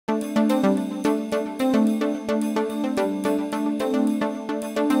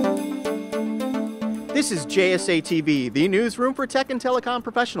This is JSA TV, the newsroom for tech and telecom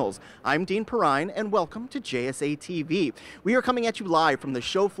professionals. I'm Dean Perrine, and welcome to JSA TV. We are coming at you live from the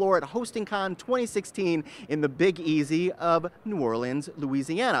show floor at HostingCon 2016 in the Big Easy of New Orleans,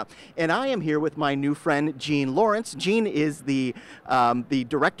 Louisiana. And I am here with my new friend, Jean Lawrence. Jean is the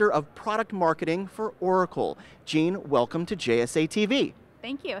Director of Product Marketing for Oracle. Jean, welcome to JSA TV.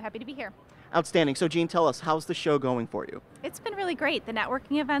 Thank you. Happy to be here. Outstanding. So, Jean, tell us, how's the show going for you? It's been really great. The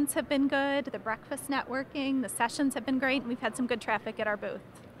networking events have been good, the breakfast networking, the sessions have been great, and we've had some good traffic at our booth.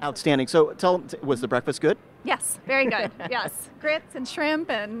 Outstanding. So, was the breakfast good? Yes, very good. Yes. Grits and shrimp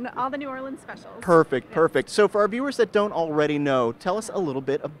and all the New Orleans specials. Perfect, yes. Perfect. So, for our viewers that don't already know, tell us a little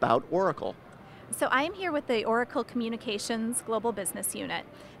bit about Oracle. So I am here with the Oracle Communications Global Business Unit,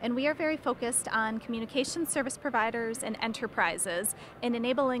 and we are very focused on communication service providers and enterprises and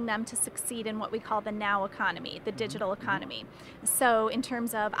enabling them to succeed in what we call the now economy, the digital economy. So in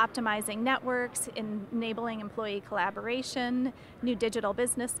terms of optimizing networks, enabling employee collaboration, new digital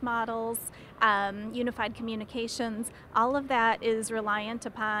business models, unified communications, all of that is reliant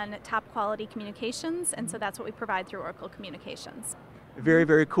upon top quality communications, and so that's what we provide through Oracle Communications. Very,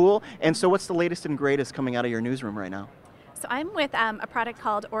 very cool. And so what's the latest and greatest coming out of your newsroom right now? So I'm with a product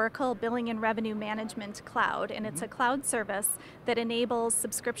called Oracle Billing and Revenue Management Cloud, and it's a cloud service that enables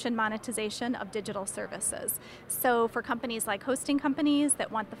subscription monetization of digital services. So for companies like hosting companies that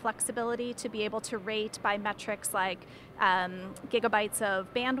want the flexibility to be able to rate by metrics like gigabytes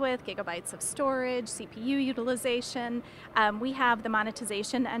of bandwidth, gigabytes of storage, CPU utilization, we have the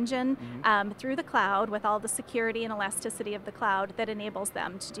monetization engine through the cloud with all the security and elasticity of the cloud that enables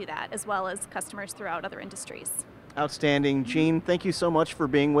them to do that, as well as customers throughout other industries. Outstanding. Jean, thank you so much for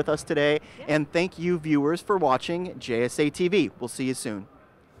being with us today, and thank you viewers for watching JSA TV. We'll see you soon.